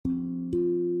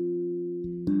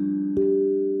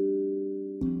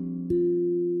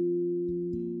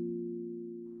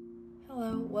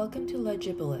welcome to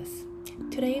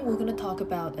Legibilis. Today we're going to talk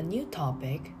about a new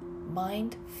topic,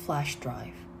 mind flash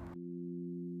drive.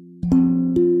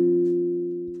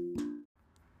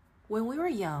 When we were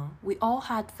young, we all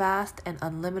had vast and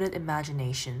unlimited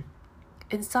imagination.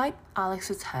 Inside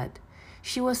Alex's head,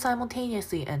 she was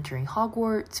simultaneously entering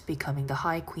Hogwarts, becoming the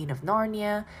High Queen of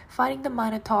Narnia, fighting the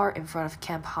Minotaur in front of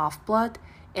Camp Half-Blood,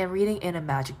 and reading in a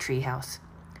magic treehouse.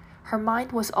 Her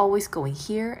mind was always going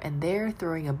here and there,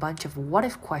 throwing a bunch of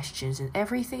what-if questions in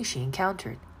everything she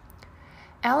encountered.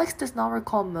 Alex does not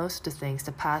recall most of the things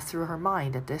that passed through her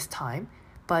mind at this time,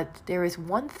 but there is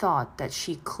one thought that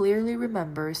she clearly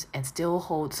remembers and still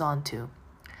holds on to.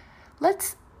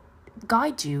 Let's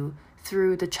guide you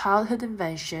through the childhood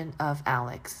invention of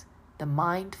Alex, the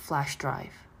mind flash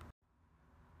drive.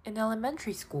 In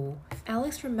elementary school,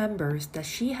 Alex remembers that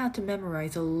she had to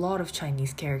memorize a lot of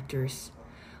Chinese characters.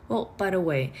 Well, by the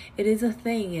way, it is a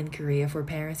thing in Korea for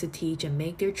parents to teach and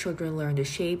make their children learn the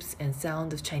shapes and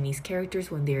sound of Chinese characters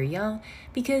when they are young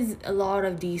because a lot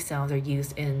of these sounds are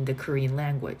used in the Korean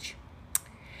language.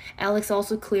 Alex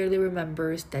also clearly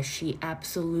remembers that she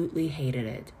absolutely hated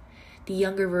it. The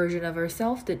younger version of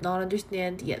herself did not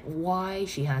understand yet why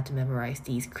she had to memorize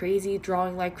these crazy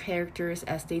drawing-like characters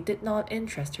as they did not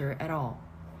interest her at all.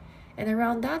 And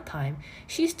around that time,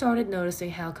 she started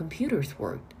noticing how computers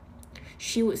worked.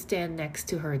 She would stand next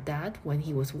to her dad when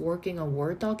he was working on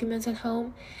Word documents at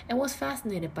home and was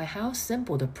fascinated by how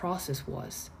simple the process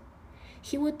was.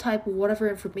 He would type whatever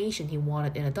information he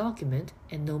wanted in a document,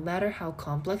 and no matter how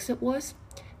complex it was,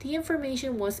 the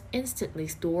information was instantly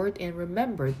stored and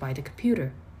remembered by the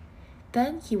computer.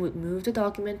 Then he would move the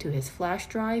document to his flash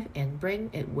drive and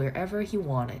bring it wherever he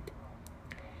wanted.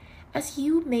 As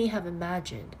you may have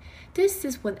imagined, this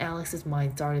is when Alex's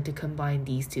mind started to combine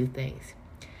these two things.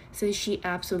 Since she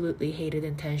absolutely hated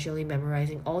intentionally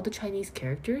memorizing all the Chinese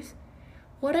characters,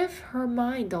 what if her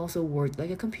mind also worked like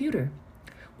a computer?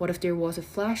 What if there was a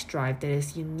flash drive that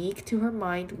is unique to her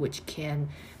mind which can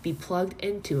be plugged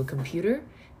into a computer,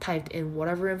 typed in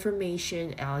whatever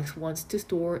information Alex wants to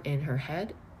store in her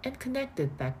head, and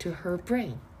connected back to her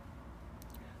brain?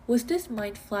 With this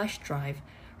mind flash drive,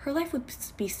 her life would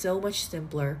be so much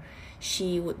simpler.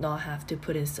 She would not have to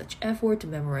put in such effort to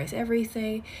memorize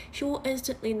everything. She will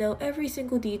instantly know every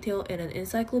single detail in an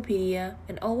encyclopedia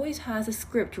and always has a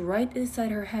script right inside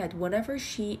her head whenever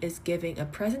she is giving a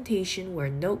presentation where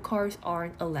note cards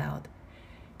aren't allowed.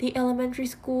 The elementary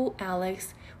school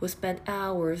Alex would spend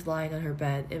hours lying on her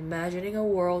bed, imagining a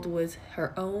world with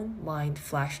her own mind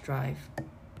flash drive.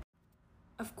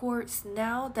 Of course,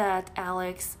 now that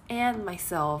Alex and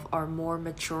myself are more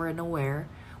mature and aware,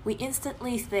 we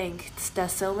instantly think that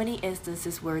so many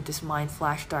instances where this mind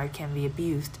flash drive can be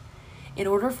abused. In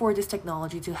order for this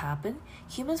technology to happen,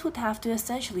 humans would have to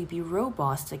essentially be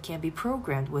robots that can be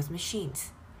programmed with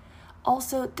machines.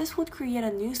 Also, this would create a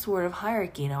new sort of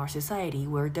hierarchy in our society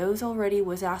where those already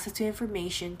with access to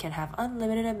information can have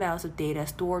unlimited amounts of data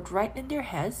stored right in their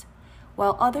heads,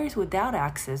 while others without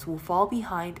access will fall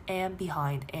behind,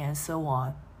 and so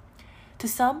on. To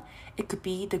some, it could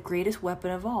be the greatest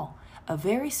weapon of all, a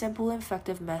very simple and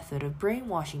effective method of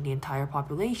brainwashing the entire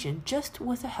population just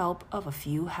with the help of a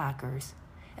few hackers.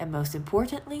 And most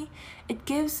importantly, it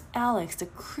gives Alex the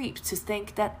creeps to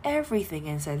think that everything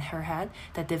inside her head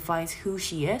that defines who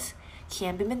she is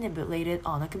can be manipulated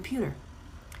on a computer.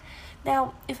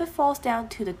 Now, if it falls down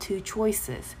to the two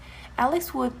choices,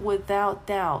 Alex would without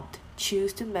doubt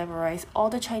choose to memorize all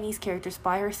the Chinese characters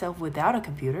by herself without a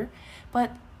computer,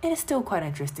 but it is still quite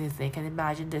interesting to think and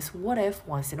imagine this what if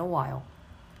once in a while.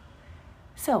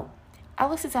 So,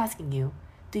 Alex is asking you,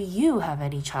 do you have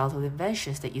any childhood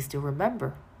inventions that you still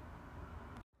remember?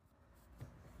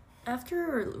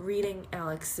 After reading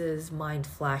Alex's Mind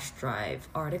Flash Drive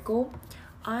article,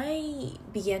 I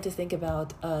began to think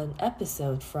about an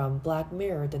episode from Black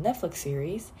Mirror, the Netflix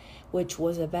series, which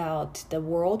was about the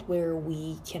world where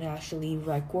we can actually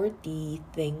record the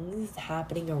things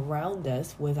happening around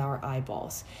us with our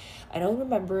eyeballs. I don't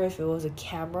remember if it was a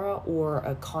camera or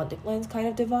a contact lens kind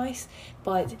of device,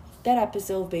 but that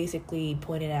episode basically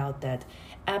pointed out that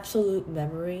absolute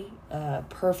memory,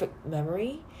 perfect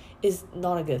memory, is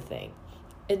not a good thing.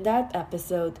 In that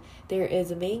episode, there is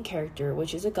a main character,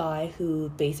 which is a guy who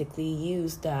basically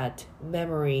used that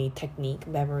memory technique,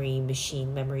 memory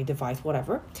machine, memory device,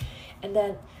 whatever. And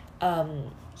then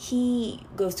he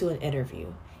goes to an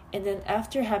interview. And then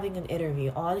after having an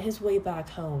interview on his way back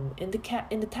home in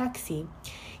the taxi,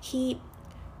 he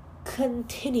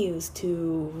continues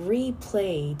to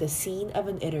replay the scene of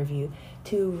an interview,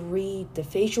 to read the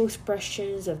facial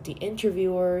expressions of the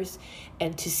interviewers,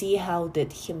 and to see how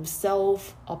did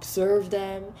himself observe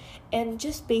them, and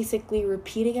just basically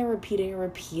repeating and repeating and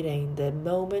repeating the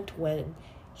moment when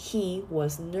he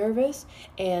was nervous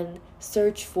and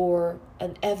search for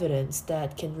an evidence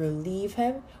that can relieve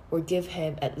him or give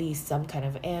him at least some kind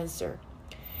of answer.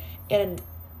 And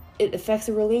it affects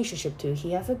the relationship too.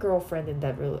 He has a girlfriend in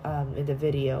the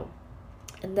video,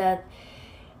 and then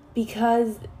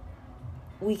because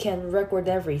we can record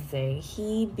everything,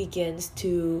 he begins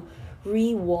to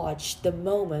rewatch the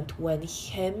moment when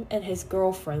him and his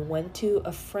girlfriend went to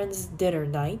a friend's dinner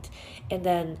night and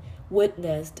then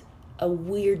witnessed a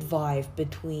weird vibe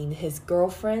between his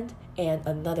girlfriend and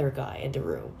another guy in the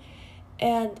room.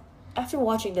 And after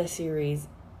watching the series,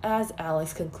 as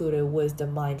Alex concluded with the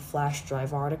Mind Flash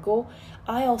Drive article,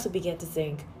 I also began to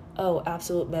think, oh,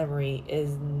 absolute memory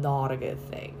is not a good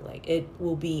thing. Like, it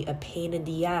will be a pain in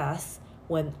the ass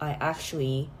when I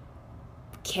actually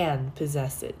can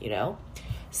possess it, you know?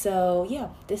 So yeah,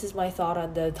 this is my thought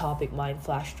on the topic Mind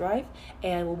Flash Drive,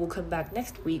 and we will come back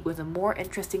next week with a more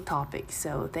interesting topic.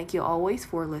 So thank you always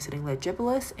for listening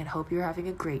Legibilus, and hope you're having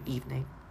a great evening.